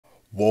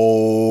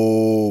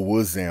Whoa,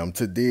 Wazam.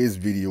 Today's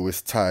video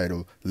is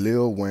titled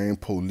Lil Wayne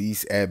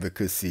Police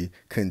Advocacy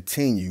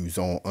Continues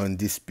on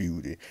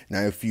Undisputed.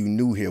 Now, if you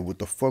new here, what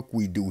the fuck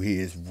we do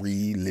here is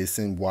read,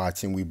 listen,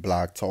 watch, and we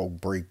block talk,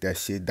 break that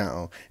shit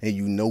down. And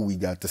you know we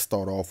got to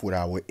start off with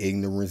our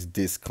ignorance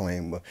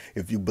disclaimer.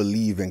 If you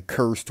believe in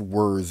cursed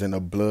words and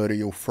the blood of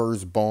your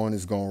firstborn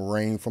is gonna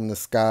rain from the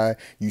sky,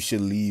 you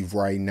should leave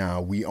right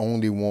now. We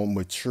only want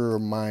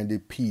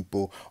mature-minded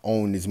people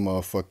on this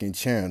motherfucking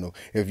channel.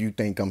 If you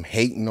think I'm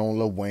hating on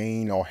Lil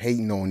Wayne or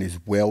hating on his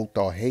wealth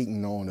or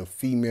hating on the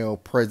female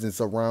presence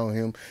around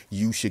him,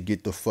 you should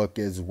get the fuck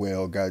as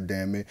well,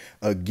 goddammit.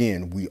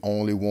 Again, we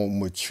only want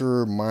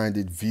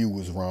mature-minded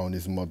viewers around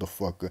this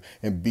motherfucker.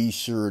 And be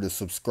sure to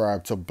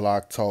subscribe to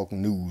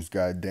BlockTalknews,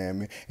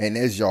 goddammit. And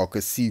as y'all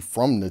can see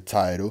from the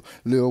title,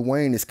 Lil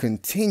Wayne is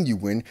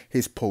continuing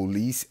his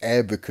police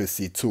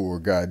advocacy tour,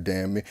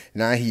 goddammit.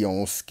 Now he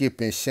on Skip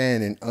and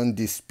Shannon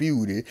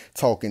Undisputed,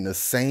 talking the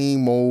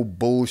same old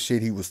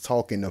bullshit he was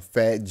talking to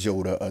Fat Joe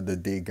the other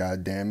day,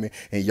 goddammit.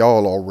 And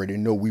y'all already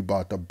know we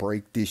about to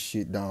break this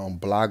shit down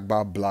block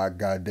by block,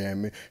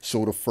 goddammit.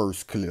 Show the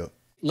first clip.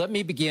 Let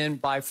me begin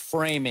by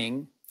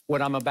framing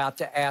what I'm about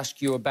to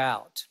ask you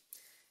about.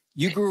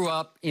 You grew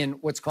up in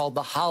what's called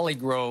the Holly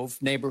Grove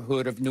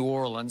neighborhood of New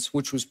Orleans,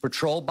 which was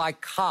patrolled by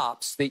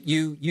cops that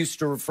you used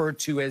to refer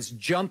to as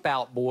jump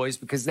out boys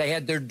because they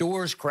had their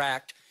doors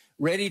cracked,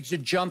 ready to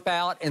jump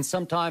out and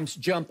sometimes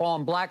jump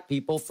on black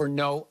people for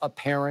no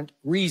apparent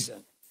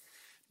reason.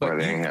 But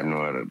they ain't have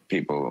no other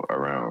people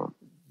around.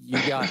 You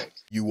got it.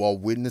 You are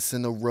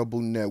witnessing a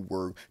rebel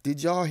network.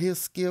 Did y'all hear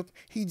Skip?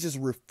 He just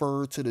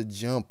referred to the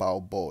Jump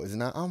Out Boys.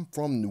 Now, I'm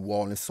from New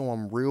Orleans, so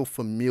I'm real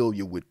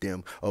familiar with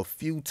them. A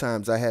few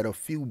times I had a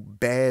few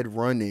bad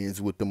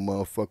run-ins with the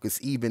motherfuckers,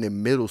 even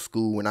in middle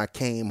school when I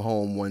came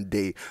home one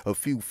day. A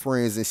few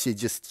friends and shit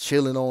just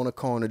chilling on the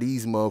corner.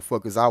 These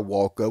motherfuckers, I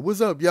walk up,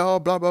 what's up, y'all?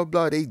 Blah, blah,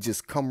 blah. They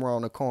just come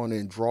around the corner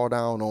and draw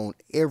down on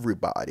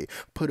everybody.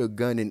 Put a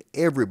gun in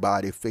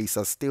everybody's face.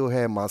 I still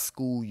had my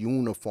school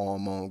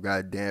uniform on,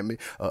 goddammit.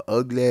 A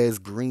ugly ass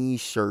green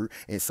shirt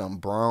and some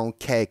brown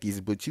khakis,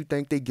 but you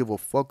think they give a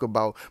fuck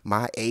about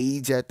my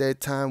age at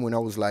that time when I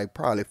was like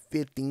probably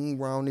 15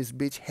 round this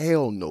bitch?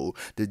 Hell no.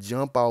 The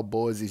Jump Out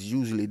Boys is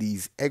usually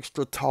these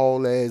extra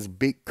tall ass,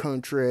 big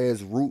country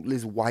ass,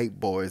 rootless white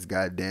boys,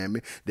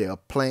 goddammit. They'll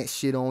plant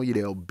shit on you,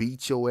 they'll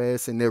beat your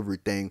ass and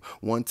everything.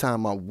 One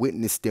time I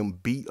witnessed them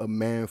beat a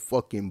man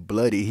fucking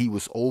bloody. He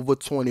was over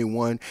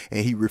 21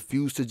 and he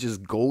refused to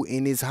just go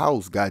in his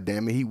house,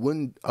 goddammit. He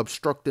wasn't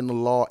obstructing the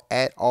law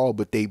at all,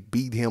 but they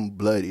beat him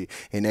bloody,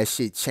 and that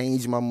shit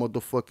changed my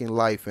motherfucking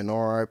life. And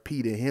RIP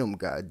to him,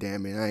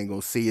 goddamn it. I ain't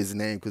gonna say his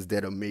name because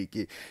that'll make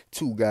it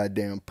too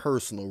goddamn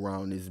personal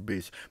around this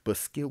bitch. But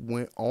Skip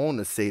went on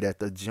to say that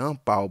the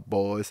Jump Out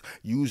Boys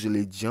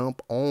usually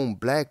jump on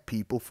black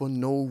people for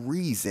no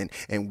reason.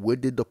 And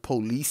what did the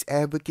police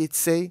advocate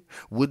say?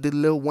 What did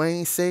Lil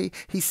Wayne say?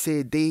 He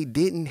said they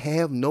didn't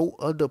have no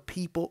other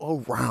people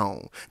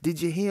around.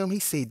 Did you hear him? He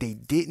said they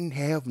didn't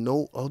have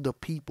no other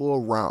people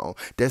around.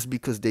 That's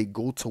because they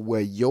go to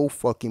where your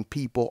fucking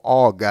people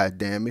are,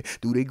 goddammit.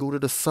 Do they go to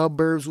the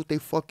suburbs with their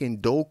fucking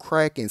dough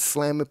crack and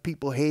slamming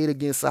people's head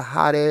against a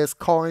hot ass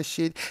car and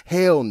shit?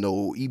 Hell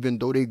no. Even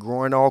though they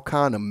growing all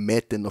kind of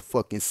meth in the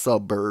fucking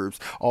suburbs,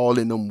 all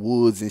in them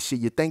woods and shit,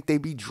 you think they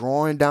be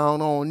drawing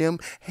down on them?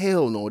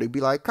 Hell no. They be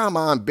like, come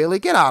on, Billy,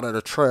 get out of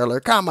the trailer.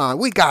 Come on,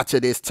 we got you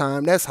this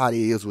time. That's how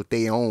they is with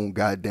their own,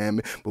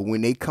 goddammit. But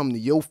when they come to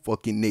your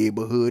fucking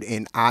neighborhood,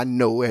 and I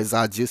know as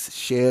I just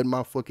shared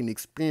my fucking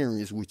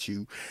experience with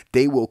you,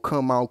 they will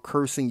come out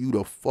cursing you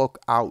the fuck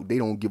out. They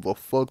don't give a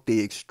fuck. They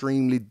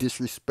extremely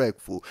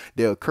disrespectful.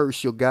 They'll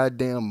curse your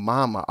goddamn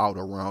mama out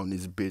around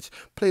this bitch.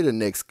 Play the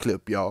next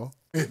clip, y'all.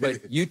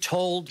 But you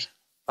told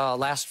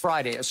last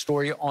Friday a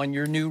story on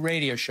your new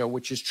radio show,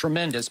 which is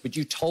tremendous, but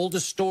you told a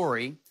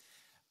story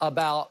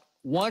about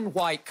one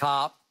white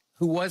cop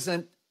who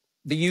wasn't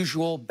the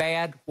usual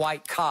bad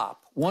white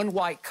cop. One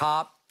white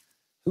cop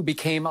who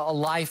became a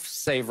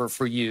lifesaver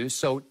for you.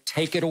 So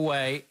take it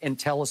away and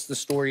tell us the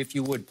story if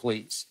you would,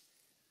 please.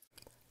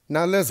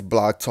 Now let's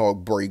block talk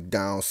break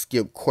down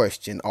Skip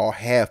question or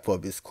half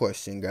of his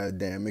question,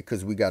 goddammit,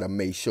 because we gotta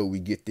make sure we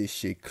get this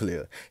shit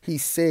clear. He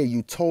said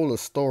you told a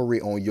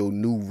story on your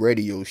new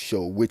radio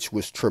show, which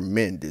was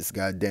tremendous,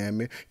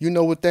 goddammit. You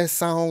know what that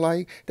sound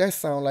like? That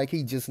sound like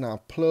he just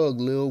now plugged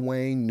Lil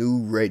Wayne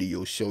new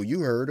radio show. You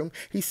heard him.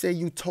 He said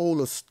you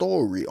told a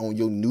story on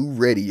your new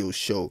radio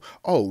show.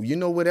 Oh, you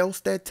know what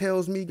else that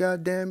tells me,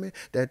 goddammit?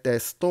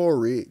 That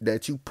story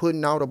that you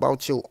putting out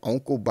about your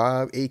Uncle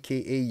Bob,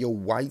 aka your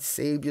white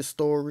savior your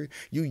story,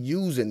 you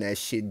using that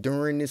shit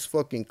during this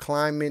fucking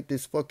climate,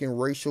 this fucking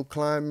racial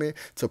climate,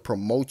 to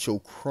promote your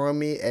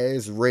crummy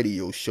ass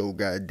radio show,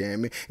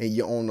 goddammit. And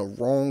you're on the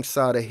wrong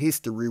side of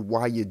history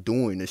while you're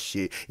doing the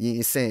shit. You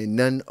ain't saying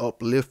nothing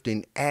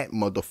uplifting at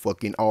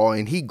motherfucking all.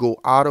 And he go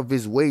out of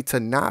his way to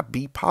not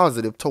be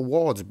positive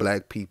towards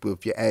black people.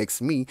 If you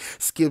ask me,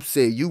 Skip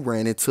said you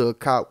ran into a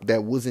cop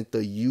that wasn't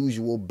the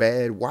usual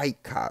bad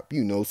white cop.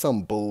 You know,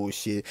 some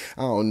bullshit.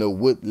 I don't know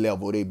what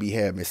level they be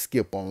having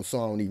Skip on, so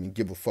I don't even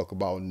give a fuck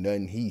about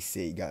nothing he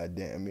said,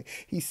 goddammit.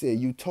 He said,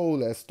 you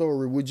told that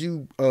story. Would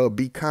you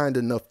be kind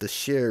enough to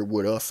share it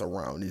with us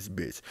around this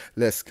bitch?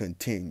 Let's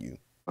continue.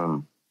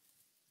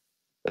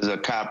 There's a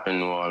cop in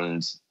New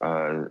Orleans.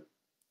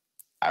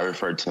 I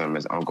refer to him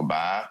as Uncle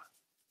Bob.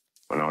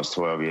 When I was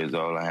 12 years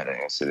old, I had an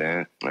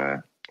incident. I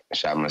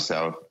shot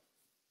myself.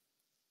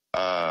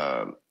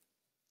 I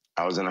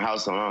was in the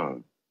house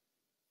alone.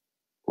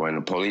 When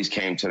the police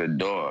came to the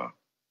door,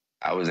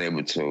 I was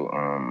able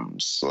to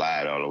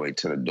slide all the way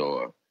to the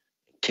door,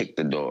 kick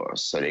the door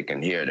so they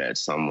can hear that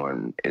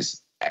someone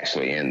is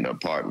actually in the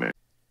apartment.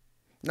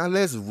 Now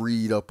let's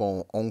read up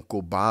on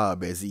Uncle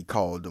Bob, as he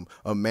called him,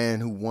 a man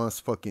who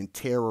once fucking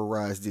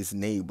terrorized this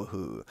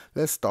neighborhood.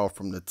 Let's start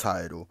from the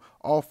title.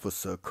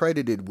 Officer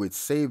credited with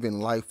saving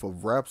life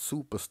of rap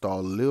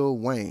superstar Lil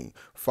Wayne,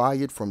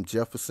 fired from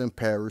Jefferson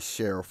Parish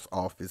Sheriff's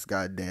Office,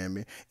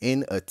 goddammit,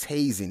 in a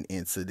tasing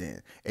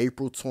incident,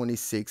 April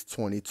 26,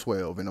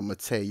 2012. And I'm gonna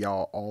tell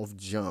y'all off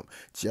jump,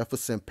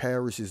 Jefferson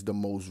Parish is the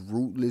most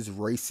ruthless,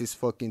 racist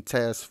fucking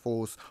task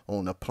force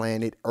on the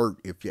planet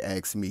Earth, if you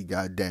ask me,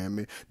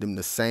 goddammit. Them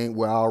the same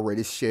way I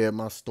already shared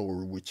my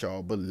story with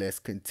y'all, but let's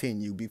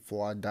continue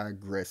before I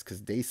digress,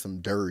 cause they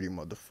some dirty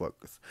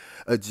motherfuckers.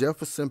 A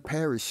Jefferson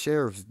Parish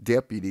Sheriff's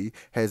deputy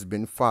has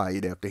been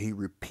fired after he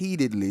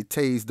repeatedly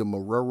tased the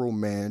Marrero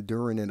man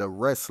during an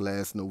arrest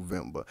last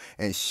November,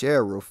 and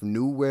Sheriff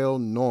Newell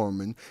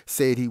Norman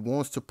said he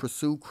wants to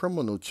pursue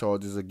criminal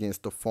charges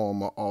against the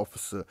former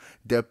officer,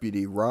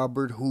 Deputy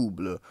Robert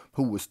Hubler,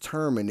 who was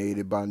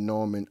terminated by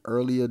Norman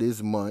earlier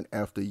this month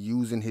after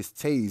using his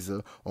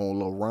taser on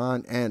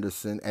LaRon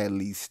Anderson at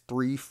least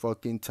 3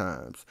 fucking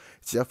times.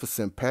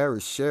 Jefferson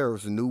Parish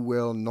Sheriff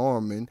Newell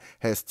Norman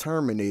has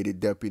terminated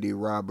Deputy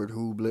Robert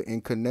Hubler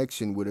in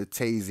connection with a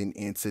tasing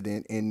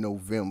incident in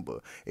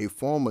November. A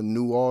former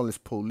New Orleans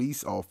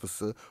police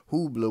officer,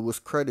 Hubler was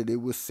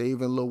credited with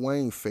saving Lil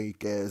Wayne's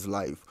fake-ass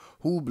life.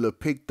 Hubler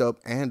picked up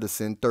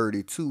Anderson,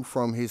 32,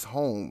 from his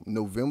home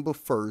November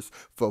 1st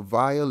for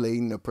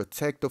violating a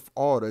protective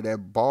order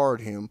that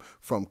barred him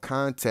from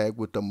contact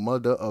with the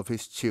mother of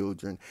his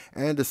children.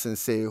 Anderson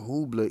said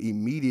Hubler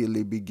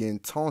immediately began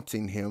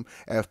taunting him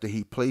after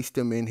he placed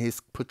him in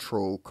his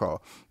patrol car.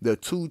 The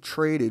two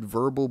traded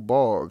verbal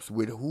barbs,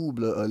 with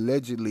Hubler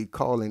allegedly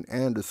calling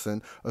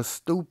Anderson a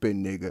stupid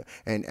nigga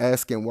and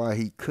asking why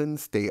he couldn't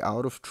stay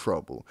out of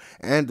trouble.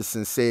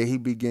 Anderson said he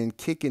began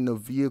kicking the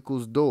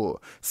vehicle's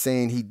door, saying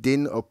he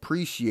didn't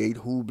appreciate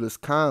Hubler's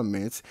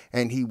comments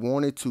and he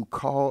wanted to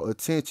call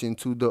attention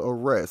to the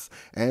arrest.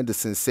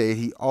 Anderson said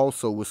he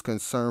also was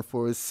concerned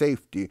for his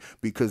safety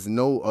because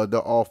no other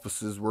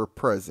officers were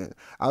present.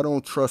 I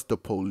don't trust the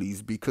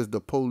police because the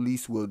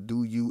police will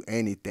do you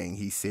anything,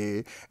 he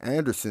said.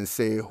 Anderson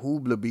said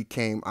Hubler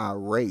became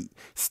irate,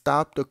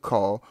 stopped the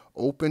car,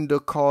 opened the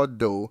car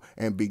door,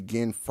 and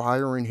began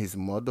firing his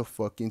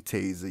motherfucking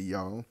taser,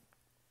 y'all.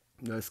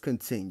 Let's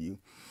continue.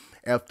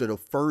 After the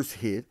first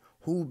hit,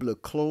 Hubler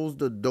closed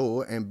the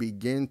door and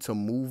began to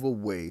move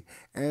away.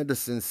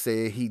 Anderson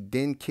said he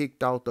then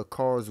kicked out the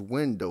car's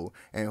window,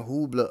 and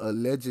Hubler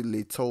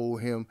allegedly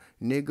told him,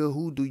 "Nigga,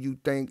 who do you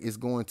think is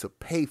going to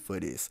pay for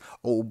this?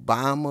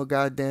 Obama,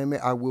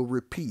 goddammit, I will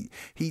repeat."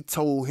 He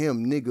told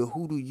him, "Nigga,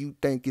 who do you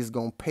think is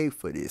going to pay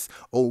for this?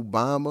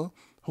 Obama?"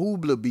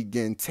 Hubler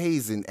began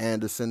tasing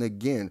Anderson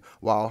again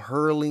while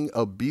hurling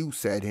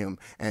abuse at him,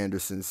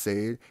 Anderson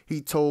said.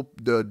 He told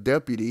the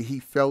deputy he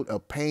felt a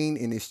pain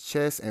in his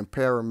chest and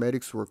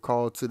paramedics were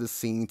called to the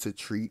scene to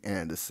treat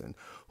Anderson.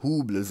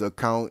 Hubler's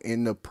account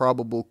in the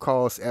probable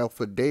cause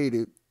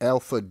affidavit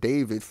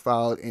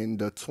filed in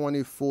the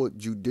 24th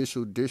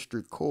Judicial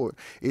District Court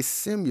is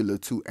similar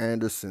to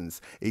Anderson's,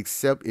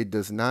 except it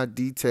does not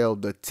detail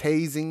the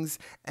tasings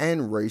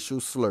and racial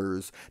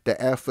slurs.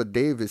 The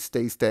affidavit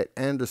states that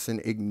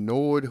Anderson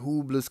ignored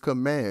Hubler's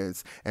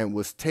commands and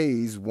was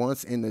tased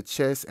once in the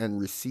chest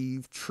and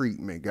received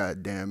treatment,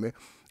 goddammit.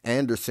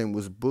 Anderson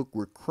was booked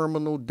with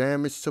criminal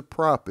damage to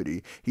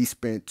property. He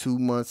spent 2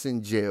 months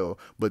in jail,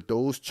 but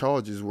those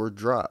charges were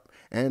dropped.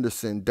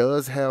 Anderson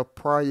does have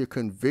prior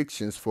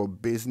convictions for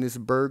business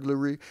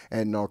burglary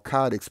and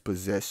narcotics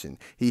possession.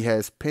 He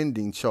has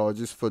pending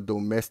charges for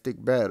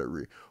domestic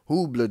battery.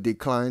 Hubler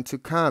declined to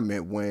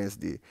comment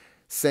Wednesday,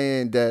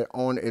 saying that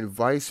on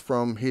advice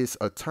from his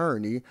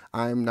attorney,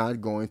 "I'm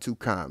not going to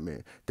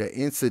comment." The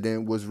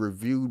incident was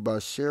reviewed by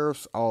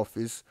Sheriff's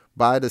Office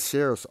by the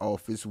sheriff's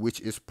office,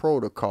 which is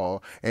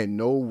protocol, and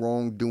no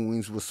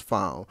wrongdoings was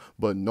found.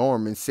 But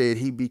Norman said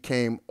he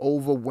became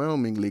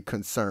overwhelmingly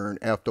concerned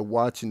after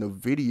watching a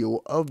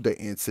video of the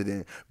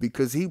incident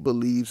because he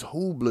believes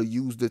Hubler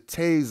used the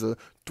taser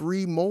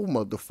 3 more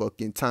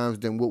motherfucking times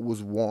than what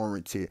was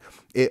warranted.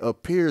 It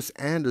appears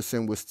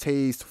Anderson was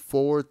tased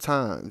 4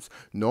 times.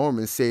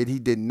 Norman said he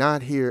did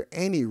not hear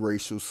any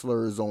racial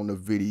slurs on the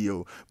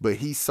video, but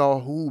he saw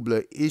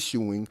Hubler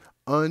issuing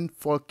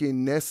unfucking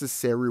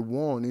necessary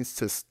warnings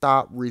to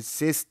stop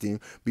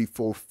resisting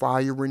before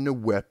firing the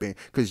weapon,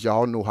 because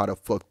y'all know how the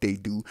fuck they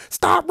do.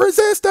 Stop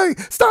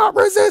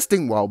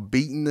resisting, while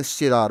beating the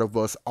shit out of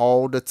us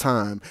all the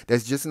time.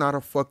 That's just not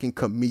a fucking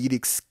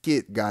comedic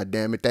skit,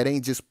 goddammit. That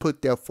ain't just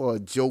put there for a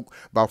joke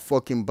by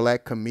fucking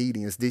black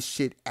comedians. This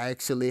shit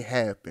actually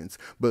happens.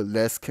 But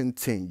let's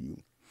continue.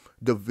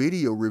 The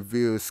video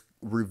reveals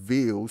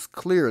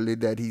clearly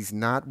that he's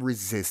not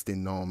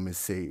resisting, Norman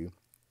said.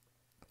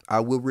 I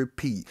will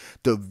repeat,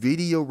 the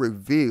video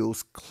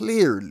reveals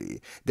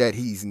clearly that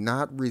he's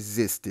not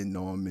resisting,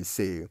 Norman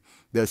said.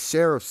 The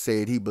sheriff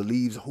said he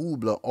believes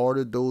Hubler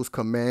ordered those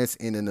commands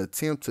in an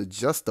attempt to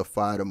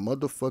justify the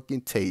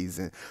motherfucking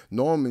tasing.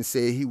 Norman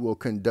said he will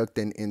conduct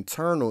an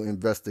internal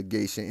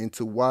investigation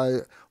into why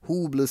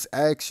Hubler's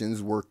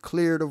actions were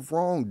cleared of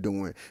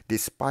wrongdoing.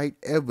 Despite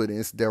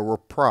evidence, there were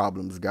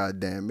problems,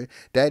 goddammit.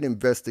 That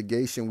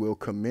investigation will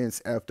commence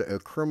after a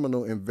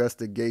criminal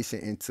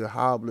investigation into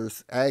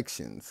Hubler's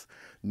actions.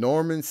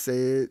 Norman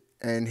said,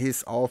 and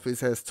his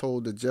office has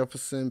told the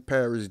Jefferson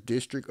Parish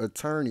District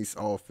Attorney's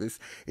Office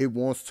it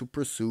wants to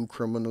pursue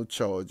criminal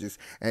charges,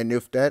 and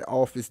if that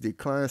office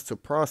declines to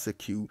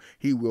prosecute,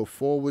 he will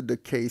forward the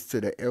case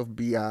to the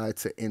FBI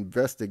to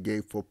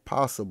investigate for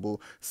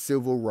possible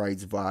civil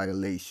rights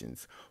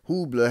violations.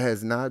 Hubler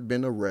has not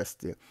been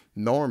arrested.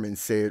 Norman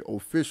said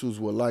officials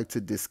would like to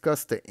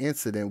discuss the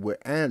incident with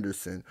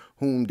Anderson,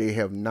 whom they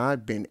have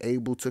not been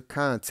able to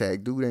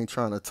contact. Dude ain't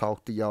trying to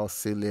talk to y'all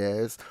silly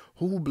ass.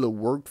 Hubler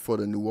worked for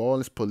the New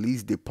Orleans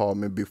Police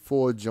Department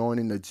before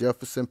joining the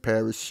Jefferson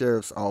Parish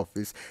Sheriff's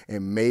Office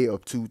in May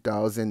of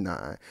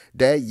 2009.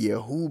 That year,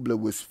 Hubler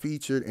was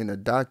featured in a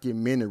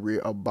documentary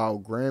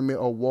about Grammy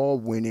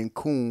Award-winning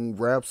coon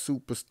rap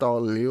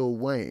superstar Lil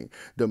Wayne.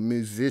 The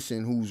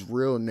musician, whose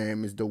real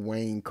name is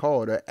Dwayne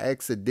Carter,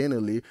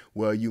 accidentally,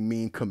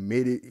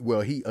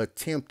 he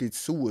attempted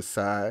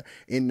suicide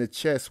in the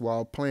chest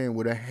while playing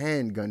with a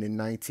handgun in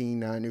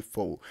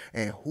 1994,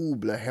 and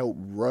Hubler helped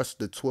rush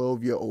the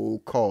 12-year-old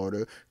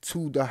Carter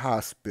to the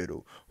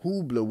hospital.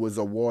 Hubler was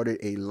awarded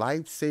a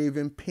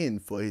life-saving pin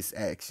for his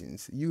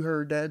actions. You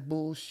heard that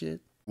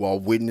bullshit?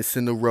 While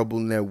witnessing the Rebel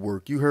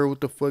Network, you heard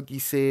what the fuck he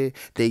said?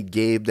 They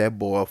gave that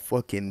boy a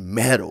fucking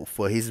medal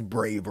for his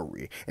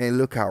bravery. And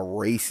look how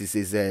racist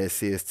his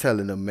ass is,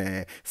 telling the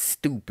man,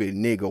 stupid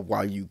nigga,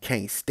 why you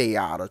can't stay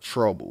out of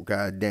trouble,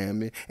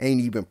 goddamn it.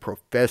 Ain't even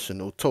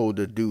professional. Told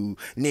the dude,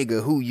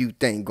 nigga, who you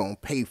think gonna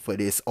pay for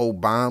this,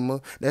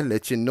 Obama? That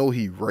let you know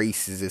he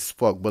racist as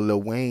fuck. But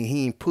Lil Wayne,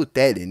 he ain't put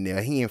that in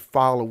there. He ain't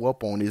follow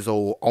up on his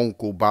old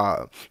Uncle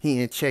Bob.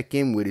 He ain't check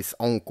in with his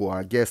uncle,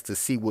 I guess, to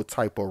see what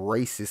type of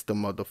racist the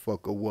motherfucker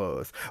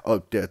was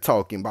up there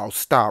talking about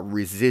stop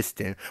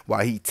resisting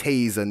while he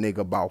tased a nigga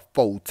about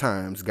 4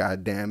 times,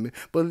 goddammit.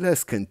 But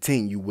let's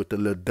continue with the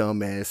little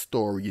dumbass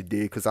story you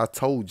did, because I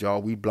told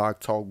y'all we Block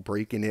Talk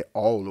breaking it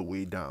all the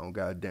way down,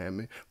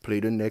 goddammit.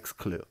 Play the next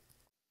clip.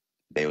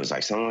 They was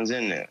like, someone's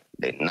in there.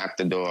 They knocked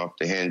the door off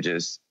the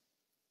hinges.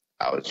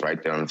 I was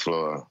right there on the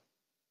floor.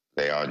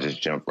 They all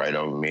just jumped right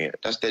over me.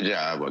 That's their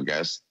job, I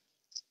guess,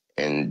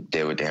 and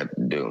did what they had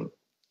to do.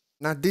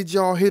 Now, did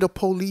y'all hear the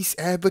police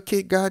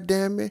advocate,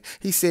 goddammit?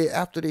 He said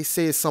after they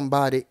said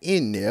somebody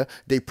in there,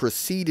 they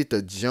proceeded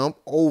to jump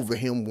over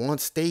him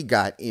once they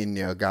got in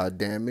there,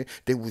 goddammit.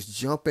 They was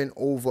jumping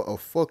over a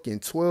fucking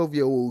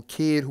 12-year-old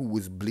kid who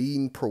was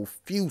bleeding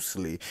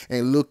profusely.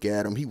 And look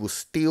at him, he was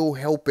still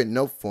helping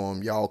up for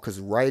him, y'all, because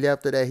right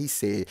after that, he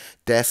said,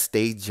 that's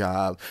their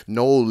job.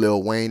 No,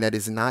 Lil Wayne, that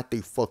is not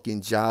their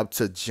fucking job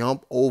to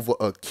jump over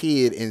a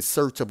kid in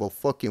search of a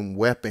fucking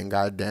weapon,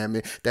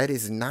 goddammit. That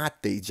is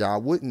not their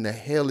job. Wouldn't the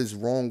hell is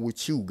wrong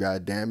with you,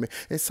 goddammit?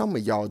 And some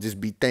of y'all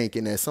just be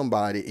thinking that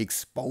somebody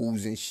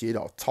exposing shit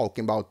or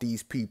talking about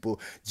these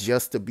people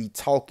just to be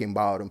talking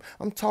about them.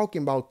 I'm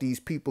talking about these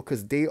people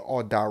because they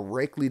are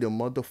directly the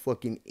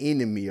motherfucking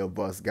enemy of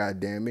us,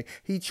 goddammit.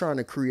 He trying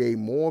to create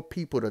more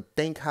people to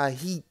think how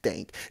he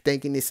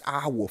thinking it's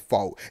our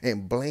fault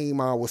and blame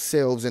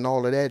ourselves and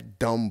all of that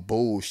dumb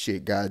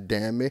bullshit,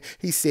 goddammit.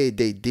 He said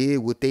they did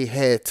what they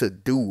had to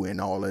do and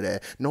all of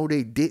that. No,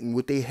 they didn't.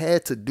 What they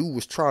had to do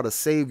was try to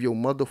save your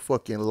motherfucking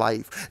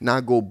life,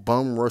 not go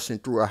bum rushing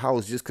through a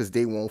house just because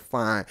they won't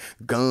find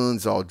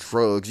guns or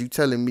drugs. You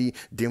telling me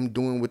them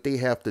doing what they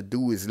have to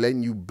do is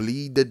letting you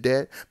bleed to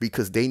death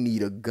because they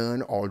need a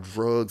gun or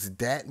drugs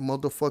that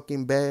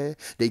motherfucking bad?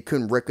 They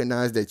couldn't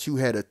recognize that you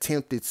had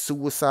attempted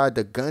suicide.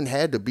 The gun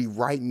had to be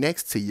right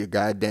next to you,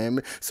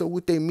 goddammit. So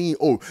what they mean,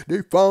 oh,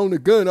 they found a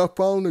gun, I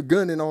found a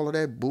gun and all of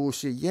that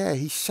bullshit. Yeah,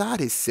 he shot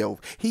himself.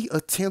 He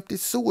attempted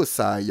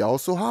suicide, y'all.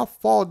 So how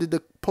far did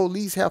the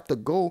police have to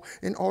go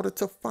in order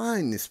to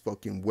find this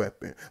fucking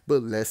weapon.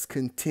 But let's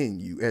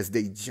continue as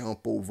they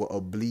jump over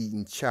a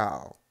bleeding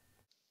child.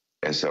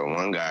 And so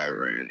one guy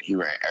ran. He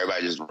ran.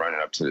 Everybody just running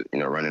up to,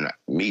 running up,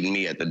 meeting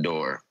me at the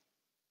door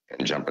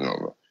and jumping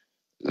over.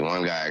 The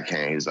one guy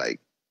came. He's like,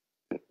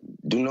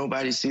 "Do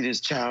nobody see this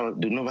child?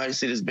 Do nobody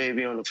see this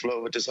baby on the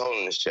floor with this hole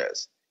in his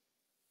chest?"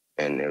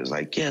 And it was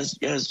like, yes,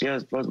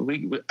 but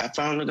I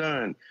found the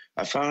gun.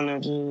 I found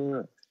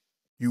it.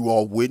 You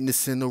are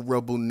witnessing the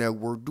Rebel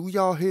Network. Do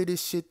y'all hear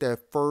this shit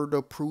that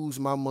further proves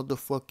my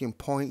motherfucking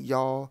point,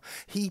 y'all?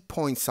 He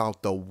points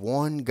out the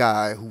one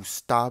guy who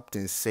stopped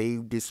and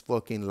saved his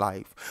fucking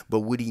life. But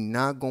what he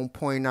not gonna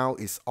point out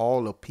is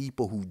all the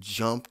people who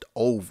jumped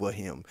over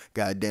him.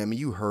 God damn it,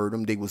 you heard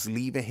him. They was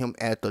leaving him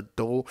at the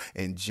door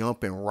and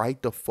jumping right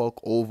the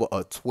fuck over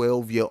a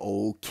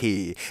 12-year-old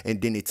kid.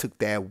 And then it took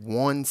that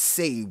one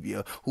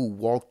savior who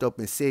walked up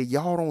and said,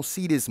 y'all don't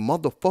see this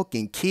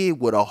motherfucking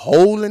kid with a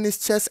hole in his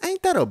chest?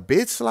 Ain't that a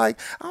bitch? Like,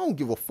 I don't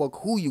give a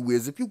fuck who you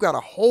is. If you got a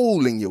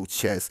hole in your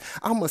chest,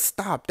 I'ma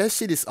stop. That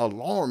shit is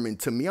alarming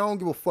to me. I don't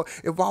give a fuck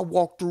if I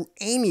walk through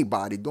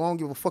anybody. I don't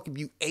give a fuck if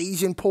you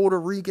Asian, Puerto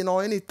Rican,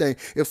 or anything.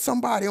 If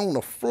somebody on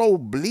the floor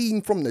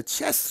bleeding from the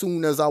chest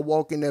soon as I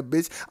walk in that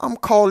bitch, I'm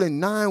calling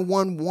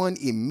 911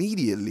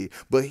 immediately.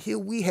 But here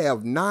we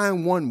have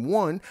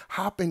 911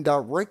 hopping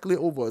directly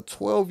over a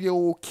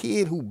 12-year-old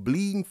kid who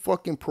bleeding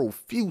fucking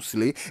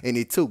profusely, and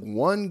it took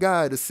one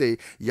guy to say,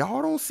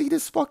 y'all don't see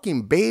this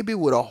fucking baby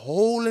with a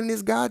hole in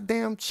his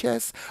goddamn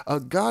chest? A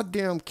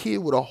goddamn kid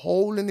with a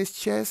hole in his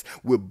chest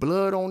with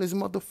blood on his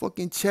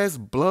motherfucking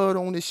chest, blood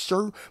on his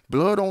shirt,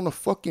 blood on the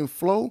fucking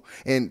floor.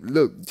 And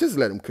look, just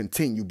let him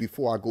continue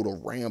before I go to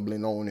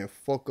rambling on and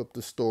fuck up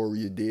the story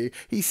you did.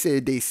 He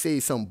said they say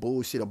some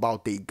bullshit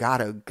about they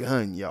got a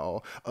gun,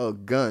 y'all. A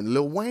gun.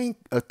 Lil Wayne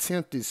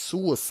attempted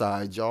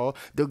suicide, y'all.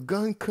 The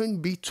gun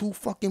couldn't be too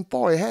fucking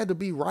far. It had to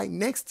be right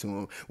next to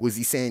him. Was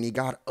he saying he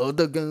got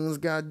other guns,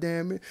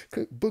 goddamn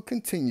it? But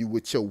continue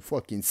with your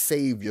fucking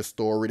savior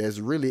story that's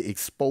really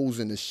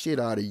exposing the shit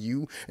out of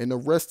you and the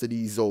rest of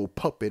these old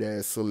puppet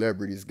ass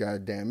celebrities,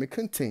 goddamn it.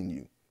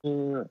 Continue.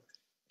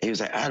 He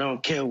was like, I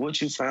don't care what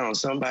you found,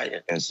 somebody.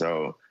 And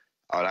so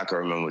all I can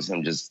remember was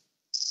him just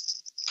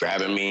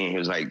grabbing me. And they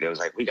was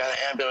like, we got an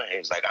ambulance. He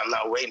was like, I'm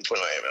not waiting for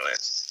no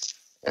ambulance.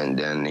 And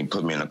then he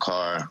put me in a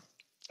car.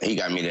 He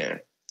got me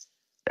there.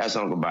 That's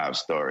Uncle Bob's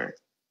story.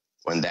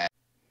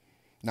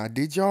 Now,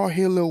 did y'all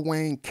hear Lil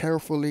Wayne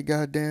carefully,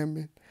 goddamn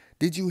it?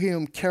 Did you hear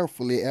him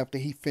carefully after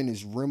he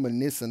finished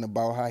reminiscing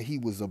about how he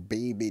was a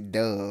baby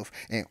dove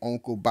and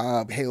Uncle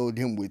Bob held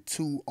him with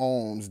two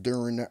arms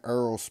during the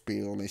Earl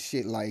spill and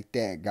shit like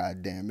that,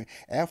 goddammit?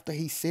 After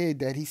he said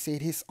that, he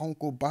said his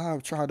Uncle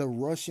Bob tried to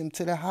rush him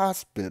to the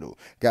hospital,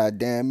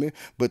 goddammit.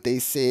 But they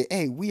said,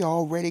 hey, we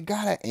already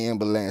got an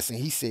ambulance. And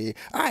he said,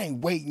 I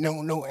ain't waiting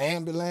on no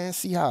ambulance.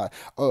 See how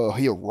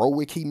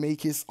heroic he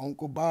make his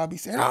Uncle Bob? He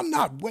said, I'm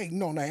not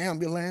waiting on the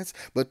ambulance.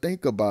 But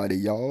think about it,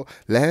 y'all.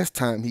 Last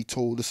time he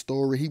told the story,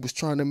 he was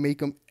trying to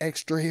make him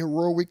extra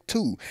heroic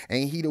too.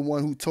 Ain't he the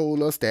one who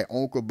told us that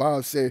Uncle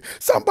Bob said,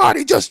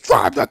 somebody just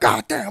drive the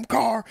goddamn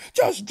car,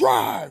 just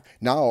drive?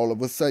 Now all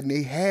of a sudden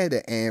they had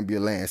an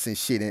ambulance and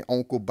shit, and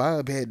Uncle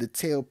Bob had to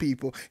tell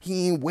people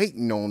he ain't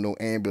waiting on no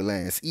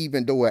ambulance,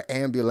 even though an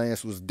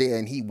ambulance was there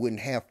and he wouldn't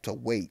have to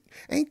wait.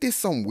 Ain't this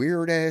some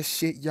weird ass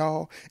shit,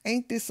 y'all?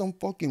 Ain't this some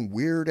fucking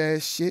weird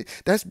ass shit?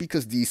 That's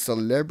because these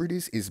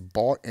celebrities is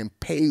bought and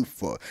paid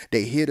for.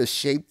 They here to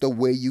shape the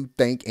way you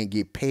think and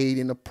get paid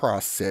in the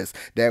process.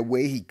 That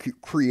way he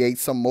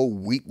creates some more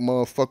weak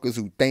motherfuckers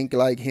who think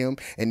like him,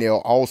 and they'll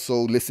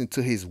also listen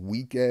to his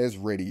weak ass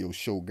radio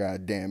show,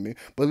 goddammit.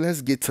 But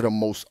let's get to the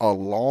most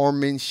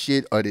alarming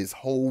shit of this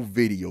whole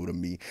video to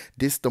me.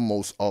 This the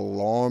most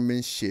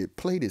alarming shit.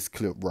 Play this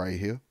clip right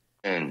here.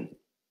 And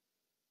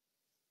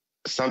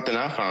something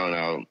I found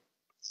out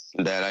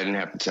that I didn't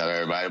have to tell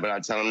everybody, but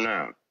I tell them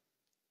now.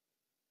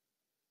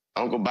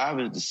 Uncle Bob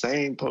is the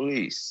same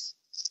police,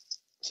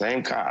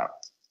 same cop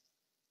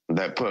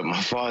that put my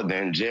father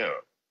in jail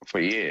for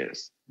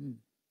years.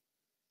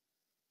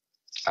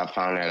 I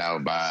found that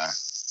out by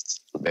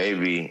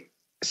baby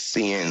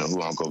seeing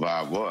who Uncle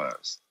Bob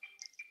was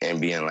and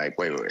being like,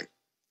 wait,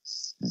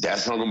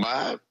 that's Uncle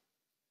Bob?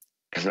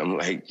 And I'm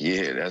like,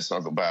 yeah, that's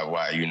Uncle Bob.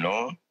 Why, you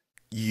know him?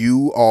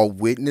 You are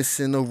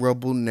witnessing a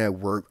Rebel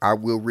Network. I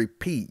will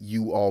repeat,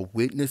 you are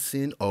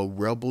witnessing a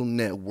Rebel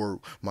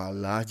Network. My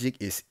logic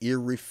is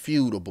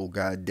irrefutable,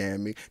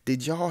 goddammit.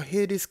 Did y'all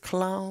hear this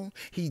clown?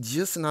 He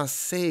just not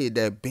said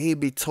that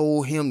baby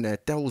told him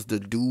that was the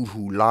dude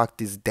who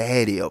locked his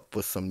daddy up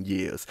for some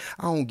years.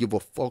 I don't give a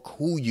fuck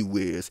who you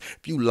is.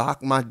 If you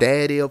lock my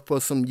daddy up for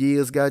some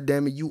years,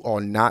 goddammit, you are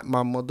not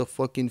my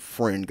motherfucking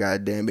friend,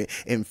 goddammit.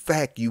 In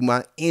fact, you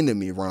my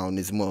enemy around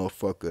this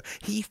motherfucker.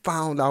 He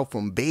found out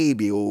from baby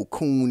baby old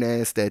coon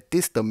ass that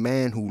this the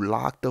man who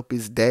locked up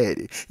his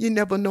daddy. You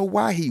never know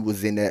why he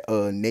was in that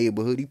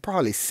neighborhood. He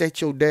probably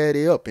set your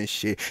daddy up and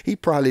shit. He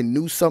probably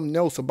knew something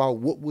else about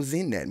what was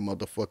in that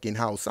motherfucking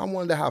house. I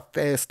wonder how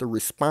fast the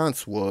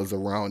response was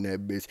around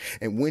that bitch,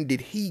 and when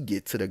did he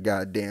get to the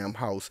goddamn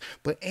house.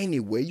 But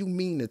anyway, you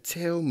mean to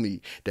tell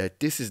me that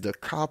this is the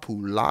cop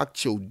who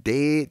locked your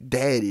dead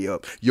daddy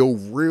up, your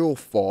real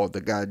father,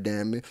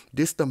 goddamn it?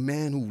 This the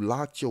man who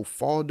locked your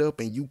father up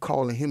and you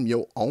calling him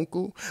your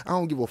uncle? I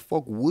don't give a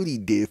fuck what he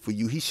did for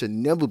you. He should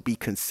never be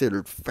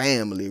considered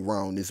family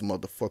around this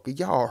motherfucker.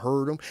 Y'all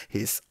heard him.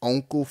 His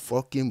Uncle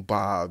fucking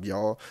Bob,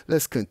 y'all.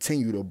 Let's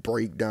continue to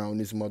break down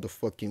this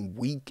motherfucking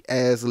weak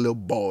ass little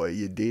boy,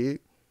 you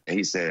dig? And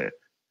he said,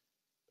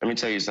 let me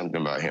tell you something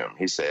about him.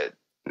 He said,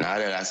 now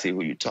that I see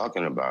who you're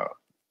talking about,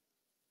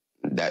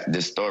 that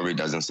this story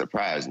doesn't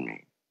surprise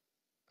me.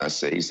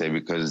 He said,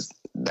 because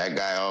that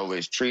guy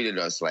always treated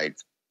us like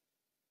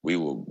we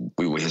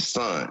were his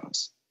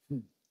sons.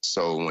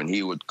 So when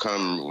he would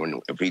come,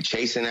 if he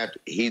chasing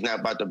after, he's not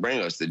about to bring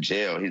us to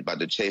jail. He's about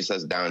to chase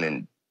us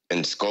down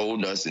and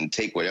scold us and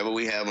take whatever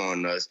we have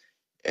on us.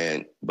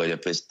 But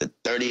if it's the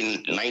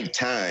 39th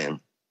time,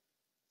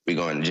 we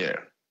going to jail.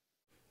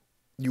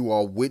 You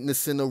are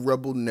witnessing a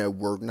rebel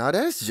network. Now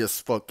that's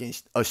just fucking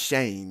a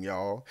shame,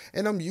 y'all.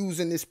 And I'm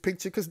using this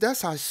picture because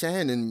that's how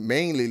Shannon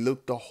mainly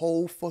looked the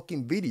whole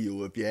fucking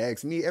video, if you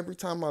ask me. Every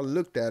time I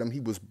looked at him, he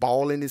was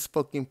balling his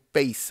fucking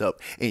face up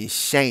in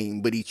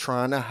shame, but he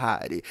trying to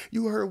hide it.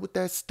 You heard what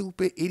that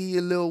stupid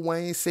idiot Lil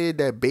Wayne said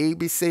that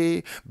Baby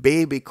said?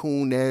 Baby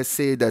coon ass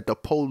said that the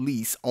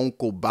police,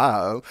 Uncle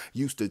Bob,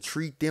 used to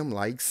treat them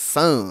like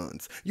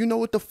sons. You know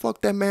what the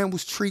fuck that man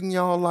was treating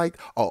y'all like?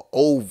 A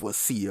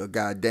overseer,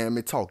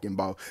 goddammit. Talking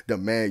about the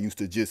man used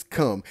to just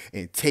come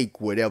and take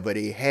whatever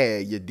they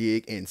had, you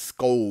dig, and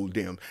scold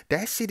them.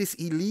 That shit is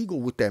illegal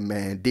what that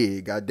man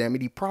did,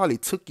 goddammit. He probably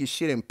took your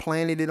shit and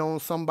planted it on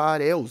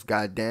somebody else,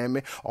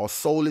 goddammit, or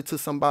sold it to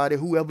somebody,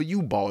 whoever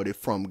you bought it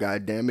from,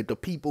 goddammit. The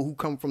people who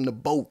come from the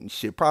boat and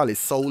shit probably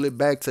sold it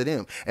back to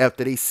them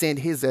after they sent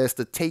his ass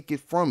to take it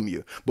from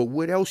you. But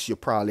what else you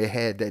probably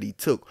had that he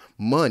took?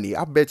 Money.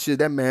 I bet you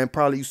that man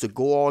probably used to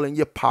go all in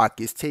your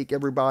pockets, take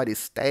everybody's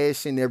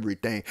stash and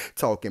everything,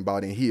 talking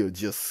about in here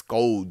just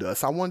scold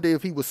us. I wonder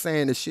if he was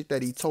saying the shit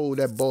that he told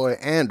that boy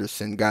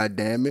Anderson,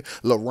 goddammit,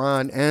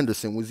 LaRon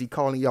Anderson. Was he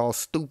calling y'all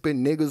stupid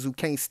niggas who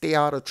can't stay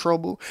out of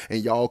trouble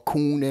and y'all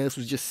coon ass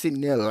was just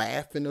sitting there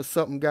laughing or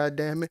something,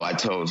 goddammit? I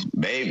told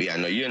Baby, I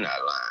know you're not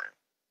lying.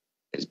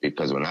 It's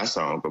because when I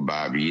saw Uncle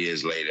Bob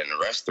years later in the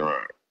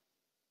restaurant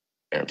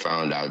and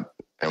found out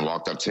and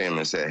walked up to him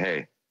and said,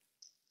 hey,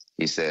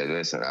 he said,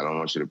 listen, I don't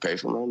want you to pay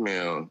for my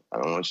meal.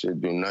 I don't want you to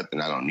do nothing.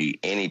 I don't need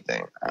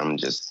anything. I'm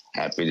just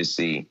happy to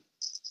see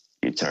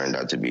you turned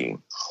out to be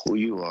who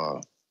you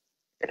are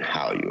and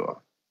how you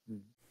are.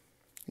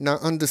 Now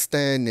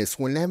understand this,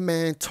 when that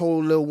man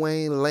told Lil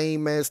Wayne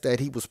lame ass that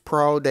he was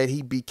proud that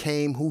he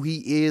became who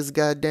he is,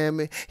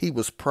 goddammit, he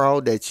was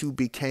proud that you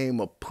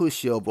became a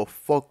pusher of a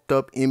fucked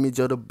up image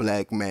of the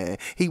black man.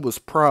 He was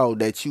proud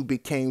that you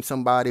became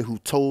somebody who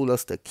told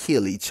us to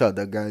kill each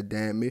other,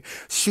 goddammit,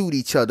 shoot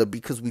each other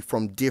because we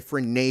from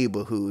different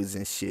neighborhoods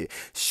and shit,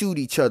 shoot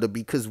each other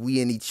because we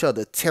in each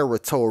other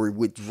territory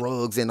with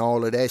drugs and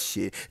all of that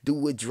shit,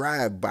 do a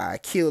drive-by,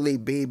 kill their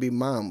baby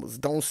mamas,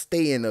 don't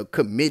stay in a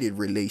committed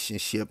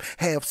relationship,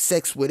 have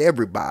sex with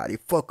everybody,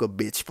 fuck a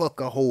bitch, fuck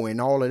a hoe, and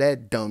all of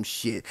that dumb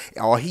shit.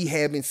 Or he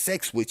having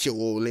sex with your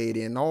old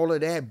lady and all of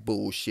that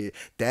bullshit.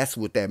 That's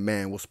what that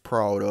man was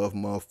proud of,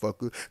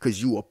 motherfucker.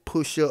 Cause you a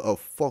pusher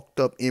of fucked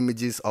up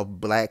images of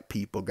black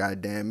people,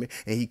 goddammit.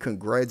 And he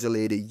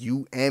congratulated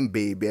you and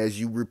Baby, as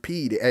you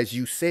repeated, as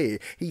you said.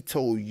 He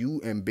told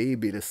you and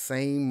Baby the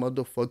same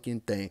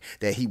motherfucking thing.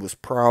 That he was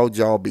proud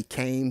y'all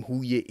became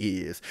who you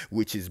is,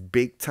 which is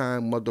big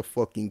time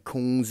motherfucking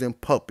coons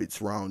and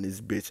puppets around this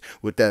bitch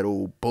with that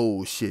old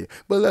bullshit.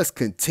 But let's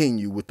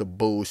continue with the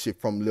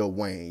bullshit from Lil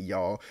Wayne,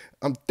 y'all.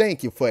 I'm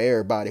thanking for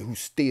everybody who's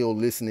still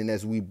listening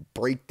as we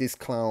break this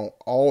clown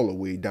all the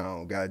way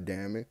down,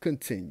 goddammit.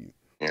 Continue.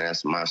 And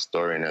that's my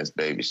story and that's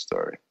Baby's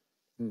story.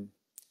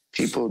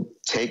 People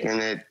taking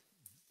it,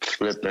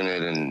 flipping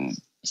it, and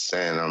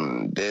saying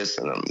I'm this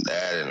and I'm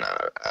that and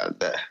I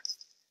that.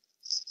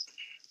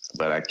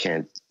 But I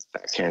can't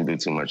do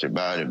too much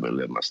about it but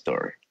live my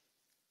story.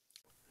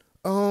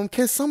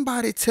 Can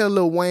somebody tell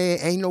Lil Wayne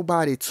ain't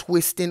nobody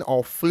twisting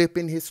or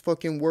flipping his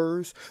fucking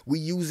words? We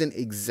using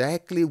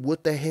exactly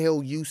what the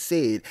hell you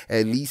said.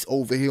 At least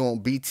over here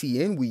on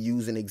BTN, we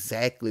using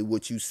exactly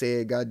what you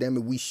said,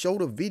 goddammit. We show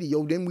the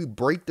video, then we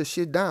break the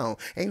shit down.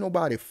 Ain't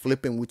nobody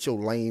flipping what your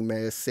lame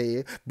ass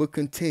said, but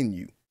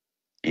continue.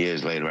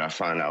 Years later, I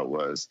found out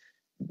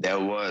there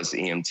was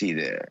EMT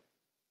there.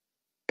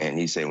 And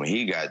he said when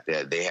he got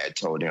there, they had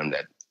told him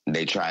that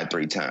they tried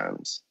 3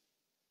 times.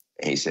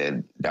 And he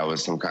said that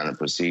was some kind of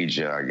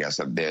procedure, I guess,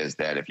 of theirs,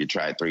 that if you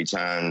try 3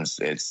 times,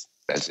 that's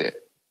it.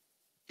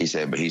 He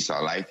said, but he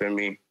saw life in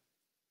me.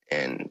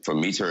 And for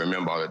me to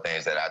remember all the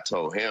things that I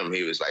told him,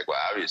 he was like, well,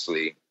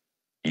 obviously,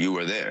 you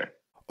were there.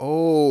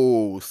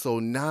 Oh, so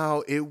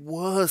now it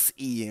was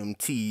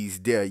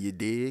EMTs there, you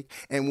dig?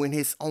 And when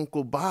his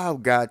Uncle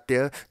Bob got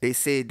there, they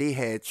said they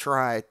had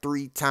tried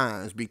 3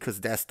 times because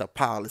that's the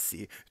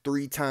policy.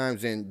 3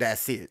 times and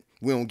that's it.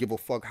 We don't give a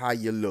fuck how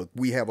you look.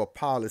 We have a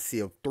policy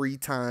of 3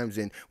 times,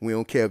 and we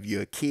don't care if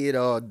you're a kid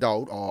or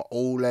adult or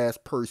old ass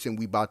person.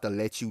 We about to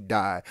let you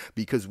die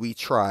because we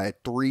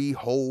tried 3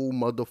 whole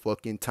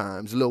motherfucking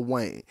times. Lil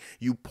Wayne,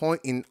 you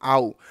pointing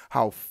out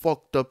how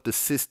fucked up the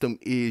system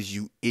is,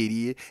 you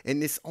idiot. And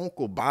this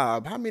Uncle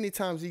Bob, how many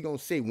times he gonna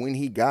say when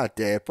he got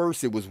there? At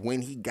first it was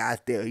when he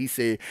got there. He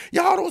said,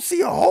 "Y'all don't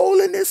see a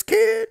hole in this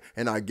kid."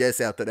 And I guess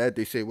after that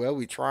they said, "Well,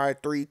 we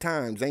tried 3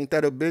 times." Ain't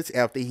that a bitch?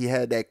 After he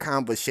had that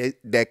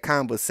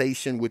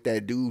conversation with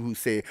that dude who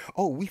said,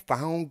 "Oh, we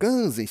found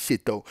guns and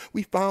shit though.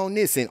 We found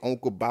this," and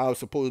Uncle Bob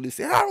supposedly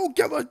said, "I don't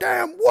give a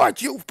damn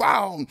what you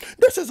found.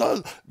 This is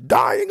a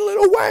dying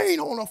Little Wayne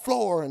on the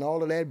floor," and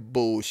all of that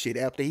bullshit.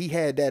 After he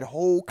had that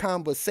whole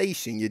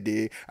conversation, you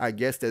did. I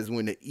guess that's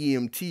when the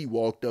EMT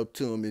walked up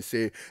to him and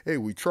said, "Hey,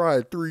 we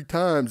tried 3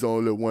 times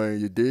on Lil Wayne,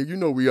 you did. You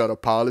know we got a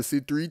policy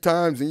 3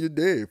 times and you're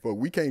dead. But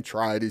we can't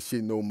try this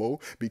shit no more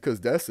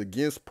because that's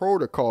against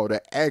protocol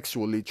to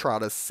actually try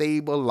to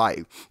save a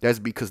life." That's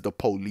because the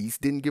police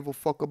didn't give a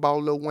fuck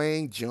about Lil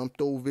Wayne,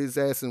 jumped over his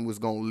ass and was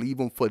gonna leave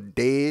him for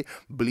dead,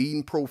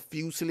 bleeding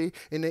profusely,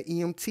 and the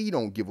EMT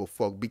don't give a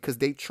fuck because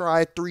they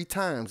tried 3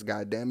 times,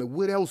 goddammit.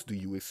 What else do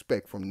you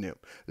expect from them?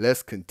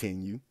 Let's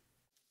continue.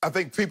 I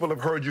think people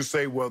have heard you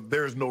say, well,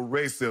 there's no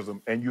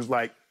racism. And you're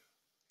like,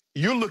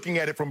 you're looking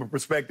at it from a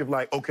perspective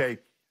like, okay,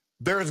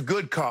 there's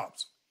good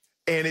cops.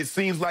 And it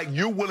seems like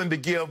you're willing to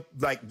give,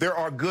 like, there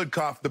are good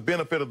cops the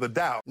benefit of the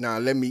doubt. Now,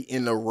 let me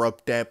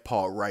interrupt that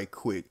part right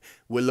quick.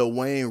 What Lil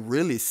Wayne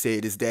really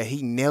said is that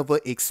he never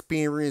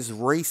experienced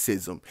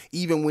racism.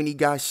 Even when he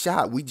got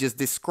shot, we just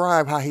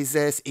described how his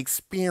ass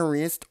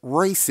experienced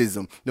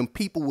racism. Them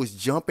people was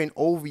jumping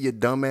over your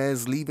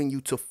dumbass, leaving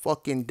you to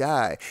fucking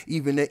die.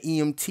 Even the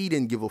EMT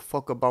didn't give a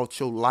fuck about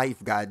your life,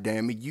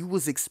 goddammit. You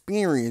was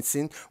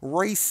experiencing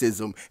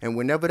racism. And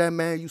whenever that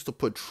man used to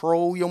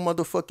patrol your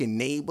motherfucking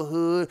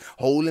neighborhood,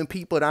 holding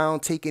people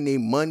down, taking their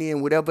money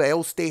and whatever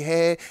else they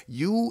had,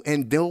 you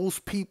and those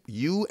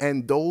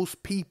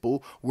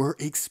people were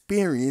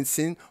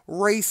experiencing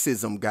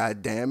racism,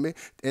 goddammit.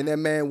 And that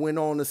man went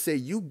on to say,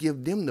 you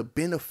give them the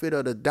benefit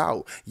of the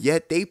doubt,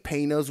 yet they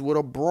paint us with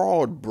a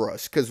broad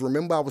brush. Because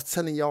remember, I was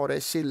telling y'all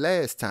that shit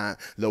last time.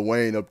 Lil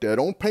Wayne up there,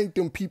 don't paint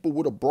them people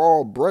with a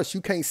broad brush.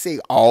 You can't say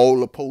all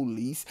the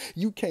police.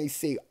 You can't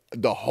say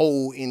the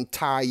whole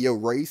entire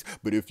race,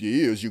 but if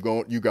you is, you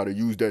gotta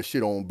use that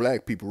shit on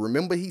black people.